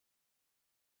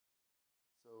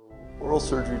Oral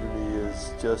surgery to me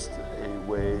is just a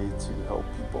way to help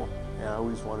people. And I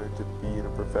always wanted to be in a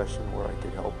profession where I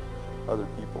could help other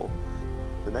people.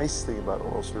 The nice thing about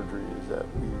oral surgery is that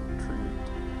we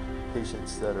treat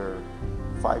patients that are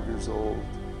 5 years old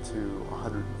to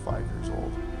 105 years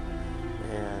old,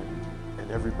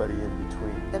 and everybody in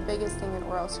between. The biggest thing in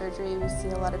oral surgery, we see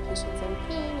a lot of patients in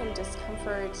pain and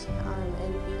discomfort,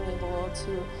 and being able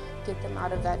to get them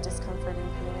out of that discomfort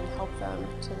and pain and help them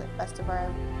to the best of our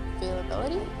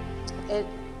availability. It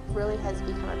really has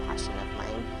become a passion of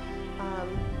mine.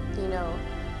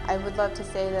 I would love to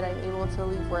say that I'm able to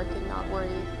leave work and not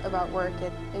worry about work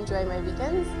and enjoy my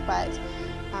weekends, but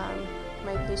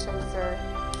my patients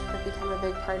have become a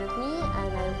big part of me,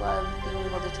 and I love being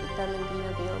able to treat them and being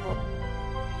available.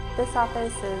 This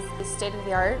office is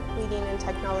state-of-the-art, leading in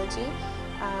technology.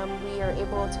 We are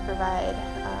able to provide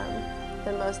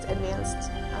the most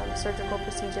advanced surgical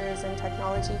procedures and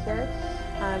technology here.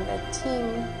 The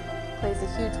team plays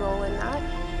a huge role in that.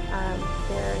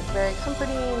 They're very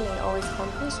comforting, they always calm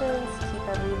patients, keep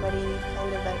everybody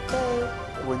kind of at bay.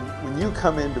 When you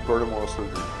come into Burnham Oral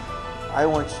Surgery, I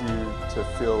want you to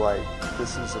feel like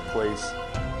this is a place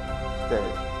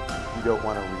that you don't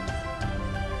want to leave.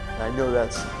 And I know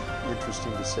that's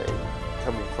interesting to say,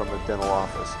 coming from a dental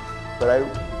office. But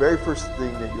the very first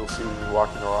thing that you'll see when you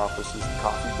walk into our office is the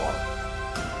coffee bar.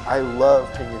 I love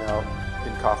hanging out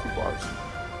in coffee bars.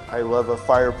 I love a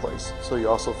fireplace, so you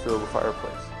also feel the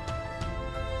fireplace.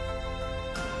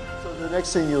 So the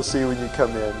next thing you'll see when you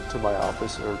come in to my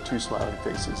office are two smiling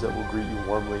faces that will greet you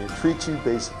warmly and treat you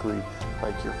basically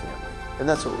like your family. And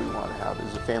that's what we want to have,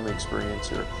 is a family experience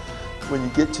here. When you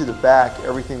get to the back,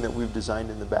 everything that we've designed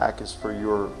in the back is for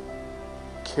your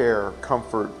care,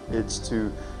 comfort. It's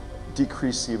to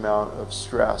decrease the amount of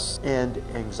stress and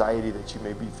anxiety that you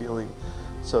may be feeling,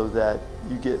 so that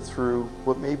you get through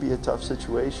what may be a tough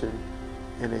situation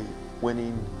in a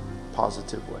winning,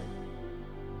 positive way.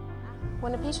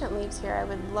 When a patient leaves here, I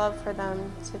would love for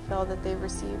them to feel that they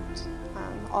received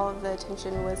all of the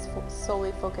attention was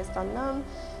solely focused on them,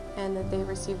 and that they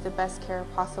received the best care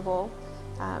possible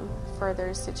for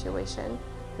their situation,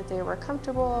 that they were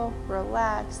comfortable,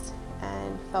 relaxed,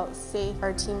 and felt safe.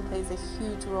 Our team plays a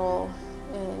huge role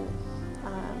in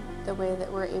the way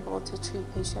that we're able to treat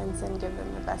patients and give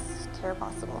them the best care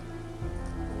possible.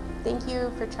 Thank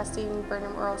you for trusting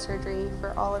Burnham Oral Surgery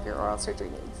for all of your oral surgery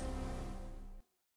needs.